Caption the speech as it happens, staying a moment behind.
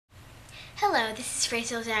Hello, this is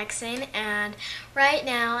Rachel Jackson, and right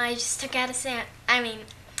now I just took out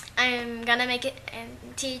I'm gonna make it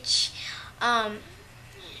and teach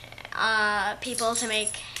people to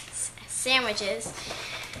make sandwiches.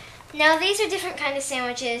 Now these are different kind of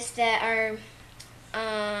sandwiches that are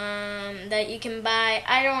that you can buy.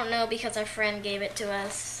 I don't know because our friend gave it to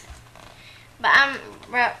us, but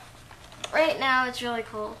right now it's really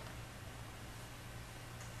cool.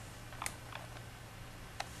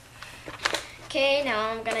 Okay, now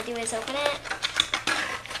all I'm gonna do is open it.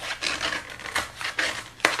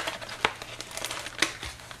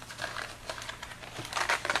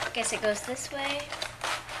 Guess it goes this way.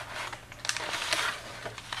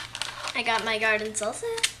 I got my garden salsa.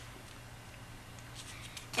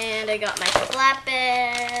 And I got my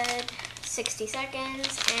flatbread, 60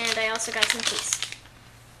 seconds, and I also got some cheese.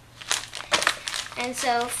 And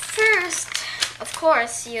so first, of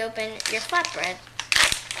course, you open your flatbread.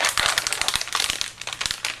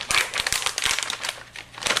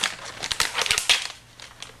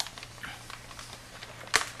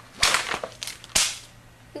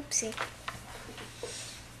 Oopsie.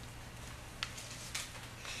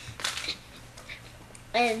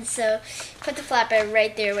 And so put the flatbread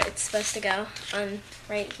right there where it's supposed to go,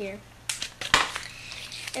 right here.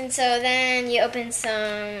 And so then you open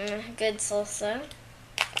some good salsa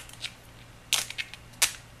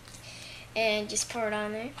and just pour it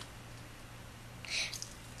on there.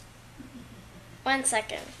 1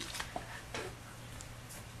 second.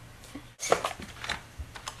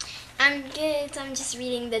 I'm good, so I'm just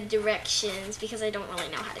reading the directions because I don't really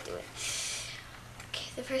know how to do it. Okay,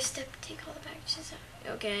 the first step, take all the packages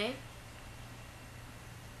out. Okay.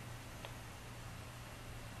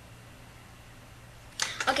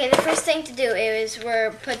 Okay, the first thing to do is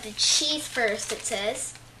put the cheese first, it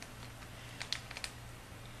says.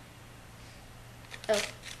 Oh.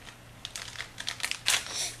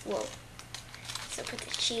 Whoa. So put the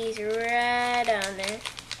cheese right on there.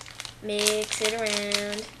 Mix it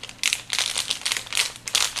around.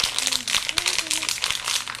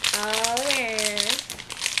 All around.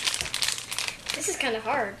 This is kind of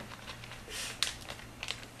hard.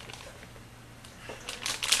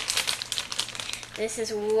 This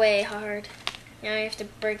is way hard. Now you have to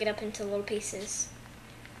break it up into little pieces.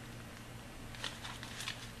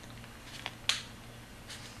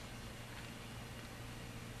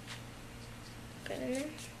 Put it in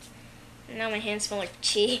there. Now my hands smell like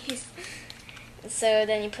cheese. So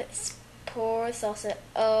then you pour salsa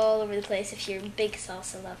all over the place if you're a big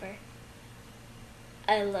salsa lover.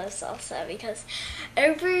 I love salsa because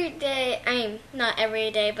every day, not every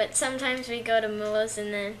day, but sometimes we go to Moe's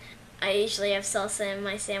and then I usually have salsa in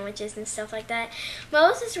my sandwiches and stuff like that.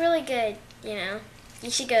 Moe's is really good, you know. You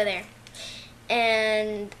should go there.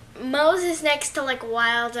 And Moe's is next to like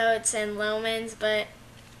Wild Oats and Loman's, but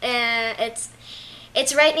it's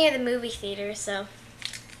right near the movie theater, so.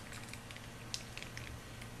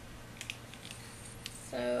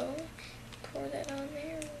 So, pour that on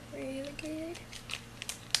there really good.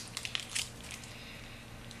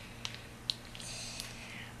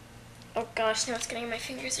 Oh gosh, now it's getting in my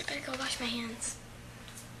fingers. I better go wash my hands.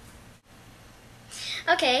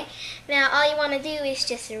 Okay, now all you want to do is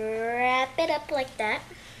just wrap it up like that.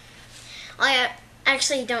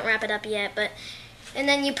 Actually, don't wrap it up yet, and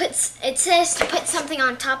then you it says to put something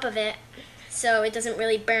on top of it so it doesn't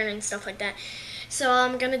really burn and stuff like that. So all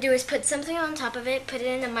I'm going to do is put something on top of it, put it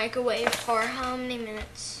in the microwave for how many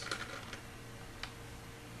minutes?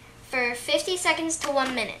 For 50 seconds to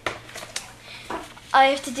 1 minute. All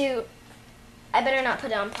you have to do, I better not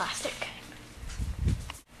put it on plastic.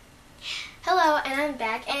 Hello, and I'm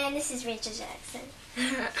back, and this is Rachel Jackson.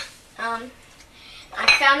 I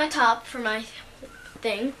found the top for my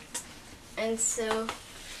thing. And so,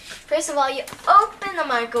 first of all, you open the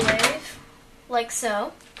microwave, like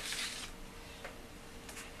so.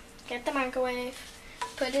 Get the microwave,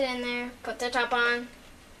 put it in there, put the top on.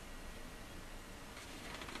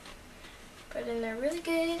 Put it in there really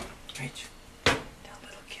good. Rach, tell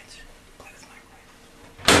little kids play with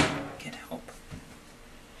microwave. Get help.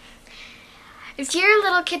 If you're a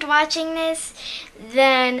little kid watching this,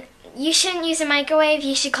 then you shouldn't use a microwave.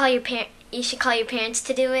 You should call your parents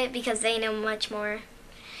to do it because they know much more.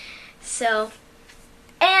 So,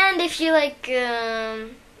 and if you like,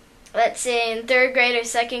 let's say in 3rd grade or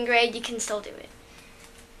 2nd grade, you can still do it.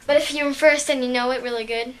 But if you're in 1st and you know it really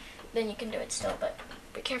good, then you can do it still. But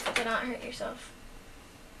be careful to not hurt yourself.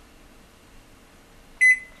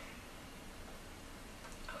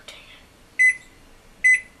 Oh dang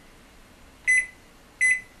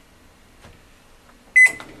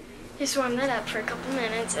it! Just warm that up for a couple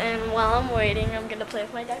minutes, and while I'm waiting, I'm gonna play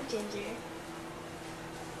with my dog Ginger.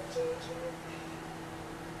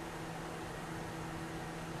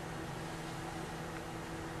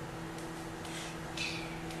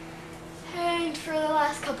 And for the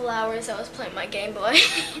last couple hours, I was playing my Game Boy.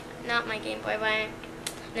 Not my Game Boy, my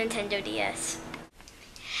Nintendo DS.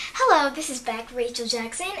 Hello, this is back Rachel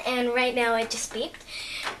Jackson, and right now it just beeped.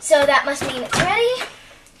 So that must mean it's ready.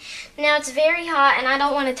 Now it's very hot, and I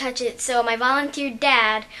don't want to touch it, so my volunteer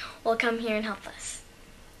dad will come here and help us.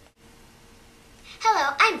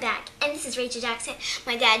 Hello, I'm back, and this is Rachel Jackson.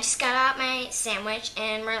 My dad just got out my sandwich,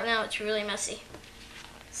 and right now it's really messy.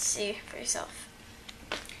 See for yourself.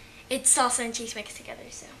 It's salsa and cheese mixed together,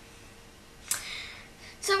 so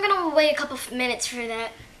I'm gonna wait a couple minutes for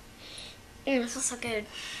that. It smells so good.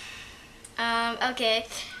 Okay,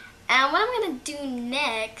 and what I'm gonna do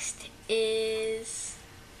next is,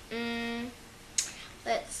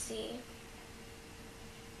 let's see.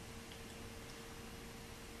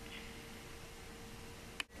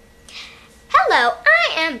 Hello,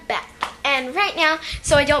 I am back, and right now,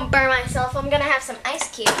 so I don't burn myself, I'm gonna have some ice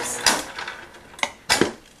cubes.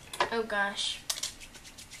 Oh gosh,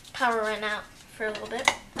 power ran out for a little bit.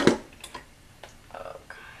 Oh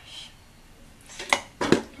gosh.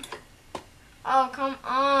 Oh, come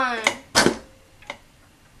on.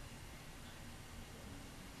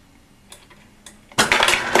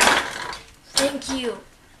 Thank you.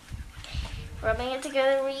 Rubbing it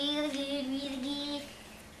together really good, really good.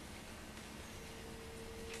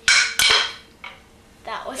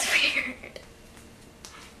 That was weird.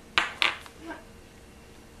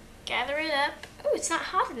 Gather it up. Oh, it's not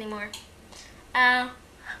hot anymore.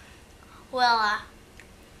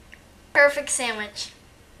 Perfect sandwich.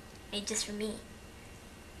 Made just for me.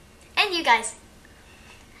 And you guys.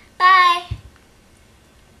 Bye.